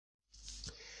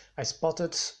I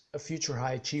spotted a future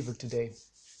high achiever today.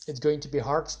 It's going to be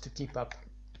hard to keep up.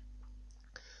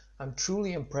 I'm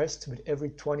truly impressed with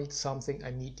every 20-something I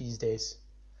meet these days.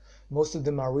 Most of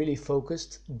them are really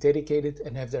focused, dedicated,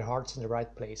 and have their hearts in the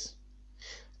right place.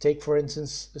 Take for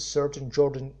instance a certain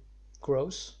Jordan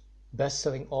Gross,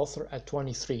 best-selling author at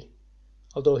 23,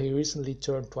 although he recently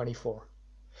turned 24.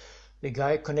 The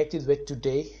guy I connected with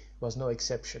today was no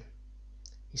exception.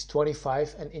 He's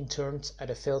 25 and interned at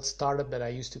a failed startup that I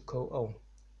used to co-own.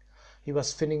 He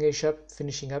was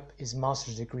finishing up his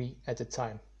master's degree at the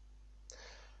time.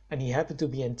 And he happened to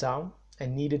be in town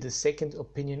and needed a second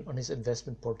opinion on his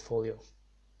investment portfolio.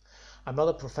 I'm not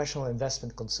a professional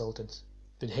investment consultant,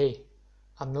 but hey,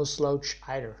 I'm no slouch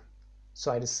either,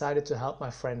 so I decided to help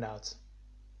my friend out.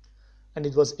 And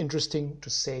it was interesting to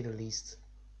say the least.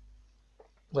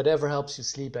 Whatever helps you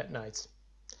sleep at night.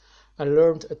 I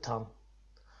learned a ton.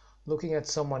 Looking at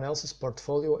someone else's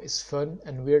portfolio is fun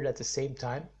and weird at the same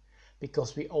time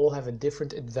because we all have a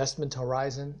different investment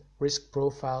horizon, risk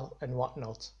profile, and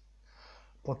whatnot.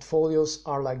 Portfolios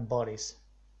are like bodies.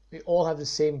 We all have the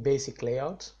same basic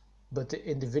layout, but the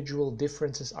individual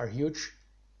differences are huge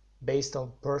based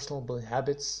on personal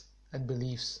habits and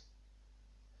beliefs.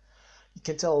 You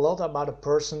can tell a lot about a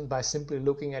person by simply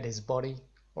looking at his body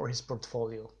or his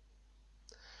portfolio.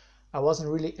 I wasn't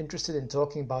really interested in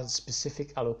talking about a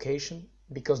specific allocation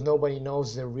because nobody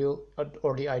knows the real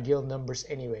or the ideal numbers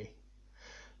anyway.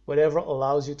 Whatever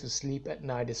allows you to sleep at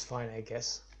night is fine, I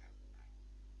guess.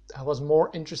 I was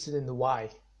more interested in the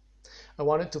why. I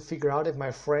wanted to figure out if my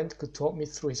friend could talk me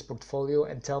through his portfolio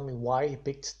and tell me why he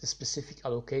picked the specific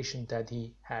allocation that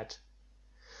he had.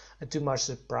 And to my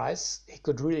surprise, he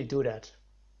could really do that.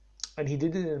 And he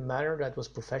did it in a manner that was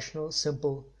professional,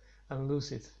 simple, and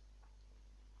lucid.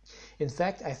 In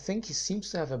fact, I think he seems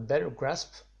to have a better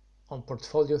grasp on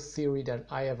portfolio theory than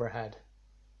I ever had.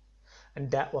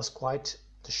 And that was quite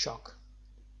the shock.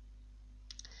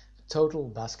 A total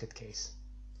basket case.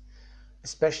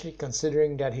 Especially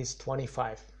considering that he's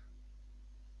 25.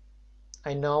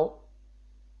 I know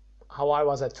how I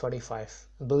was at 25.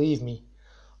 And believe me,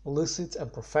 lucid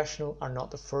and professional are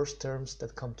not the first terms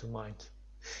that come to mind.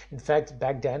 In fact,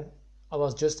 back then, I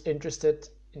was just interested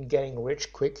in getting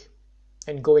rich quick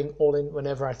and going all in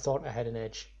whenever I thought I had an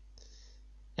edge.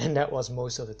 And that was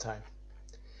most of the time.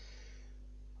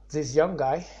 This young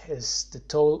guy is the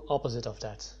total opposite of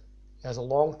that. He has a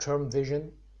long-term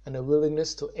vision and a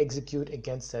willingness to execute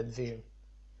against that vision.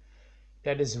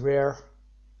 That is rare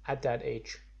at that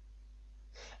age.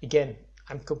 Again,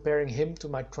 I'm comparing him to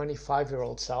my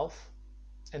 25-year-old self,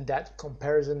 and that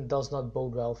comparison does not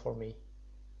bode well for me.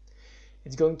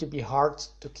 It's going to be hard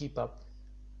to keep up.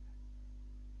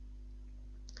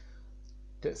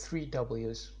 The 3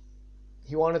 W's.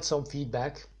 He wanted some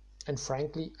feedback, and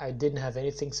frankly, I didn't have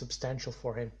anything substantial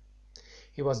for him.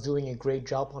 He was doing a great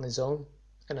job on his own,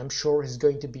 and I'm sure he's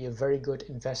going to be a very good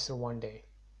investor one day.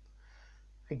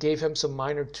 I gave him some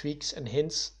minor tweaks and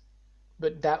hints,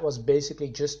 but that was basically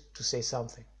just to say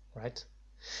something, right?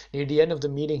 Near the end of the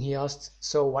meeting, he asked,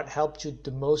 "So what helped you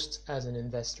the most as an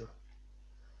investor?"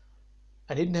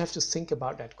 I didn't have to think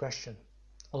about that question.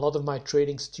 A lot of my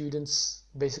trading students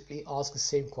basically ask the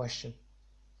same question.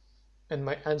 And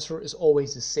my answer is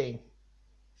always the same.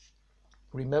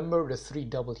 Remember the 3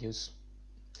 W's.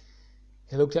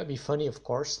 He looked at me funny, of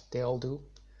course, they all do.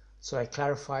 So I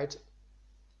clarified: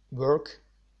 work,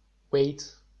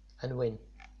 wait, and win.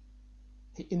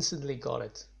 He instantly got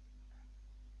it.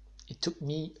 It took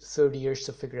me 30 years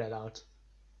to figure that out.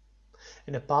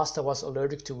 In the past, I was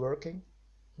allergic to working,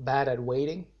 bad at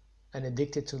waiting, and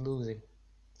addicted to losing.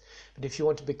 But if you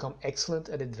want to become excellent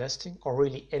at investing, or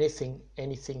really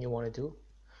anything you want to do,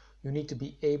 you need to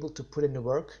be able to put in the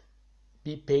work,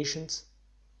 be patient,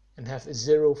 and have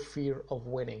zero fear of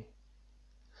winning.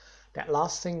 That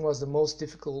last thing was the most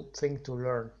difficult thing to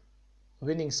learn.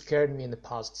 Winning scared me in the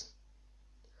past.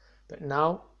 But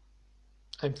now,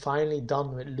 I'm finally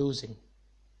done with losing.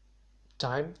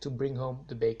 Time to bring home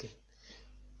the bacon.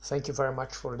 Thank you very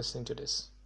much for listening to this.